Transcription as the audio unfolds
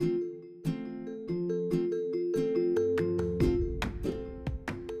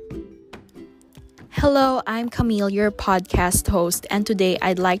Hello, I'm Camille, your podcast host, and today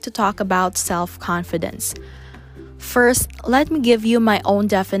I'd like to talk about self-confidence. First, let me give you my own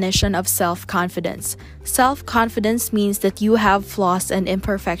definition of self-confidence. Self-confidence means that you have flaws and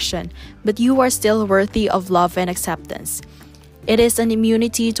imperfection, but you are still worthy of love and acceptance. It is an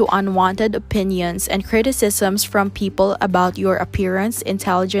immunity to unwanted opinions and criticisms from people about your appearance,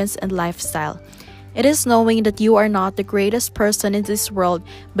 intelligence, and lifestyle. It is knowing that you are not the greatest person in this world,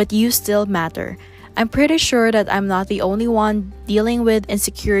 but you still matter. I'm pretty sure that I'm not the only one dealing with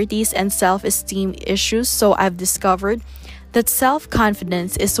insecurities and self-esteem issues, so I've discovered that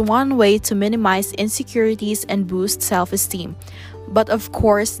self-confidence is one way to minimize insecurities and boost self-esteem. But of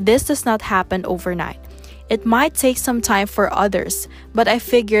course, this does not happen overnight. It might take some time for others, but I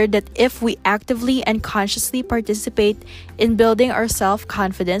figured that if we actively and consciously participate in building our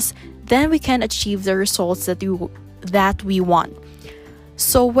self-confidence, then we can achieve the results that we want.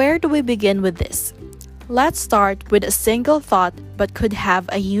 So where do we begin with this? Let's start with a single thought but could have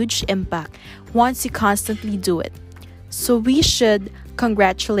a huge impact once you constantly do it. So we should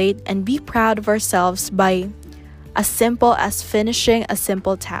congratulate and be proud of ourselves by as simple as finishing a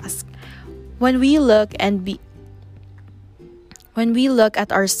simple task. When we look at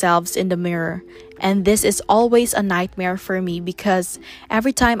ourselves in the mirror, and this is always a nightmare for me because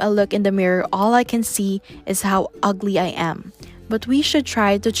every time I look in the mirror, all I can see is how ugly I am. But we should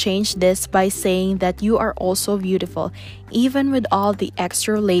try to change this by saying that you are also beautiful, even with all the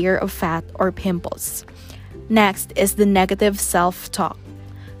extra layer of fat or pimples. Next is the negative self-talk.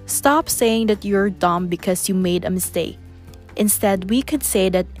 Stop saying that you're dumb because you made a mistake. Instead, we could say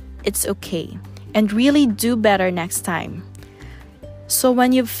that it's okay and really do better next time. So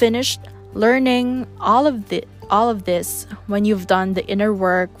when you've finished learning all of this, when you've done the inner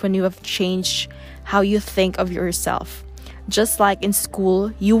work, when you have changed how you think of yourself, just like in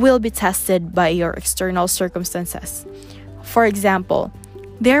school, you will be tested by your external circumstances. For example,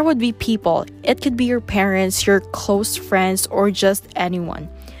 there would be people, it could be your parents, your close friends, or just anyone,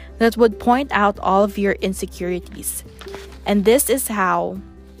 that would point out all of your insecurities. And this is how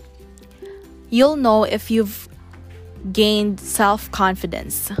you'll know if you've gained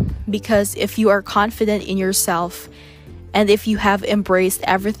self-confidence. Because if you are confident in yourself and if you have embraced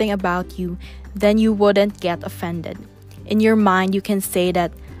everything about you, then you wouldn't get offended. In your mind, you can say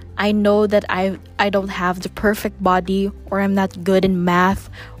that I know that I don't have the perfect body, or I'm not good in math,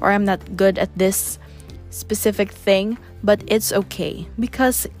 or I'm not good at this specific thing, but it's okay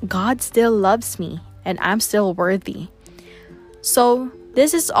because God still loves me and I'm still worthy. So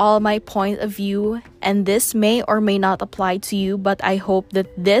this is all my point of view, and this may or may not apply to you, but I hope that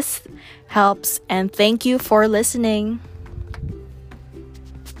this helps, and thank you for listening.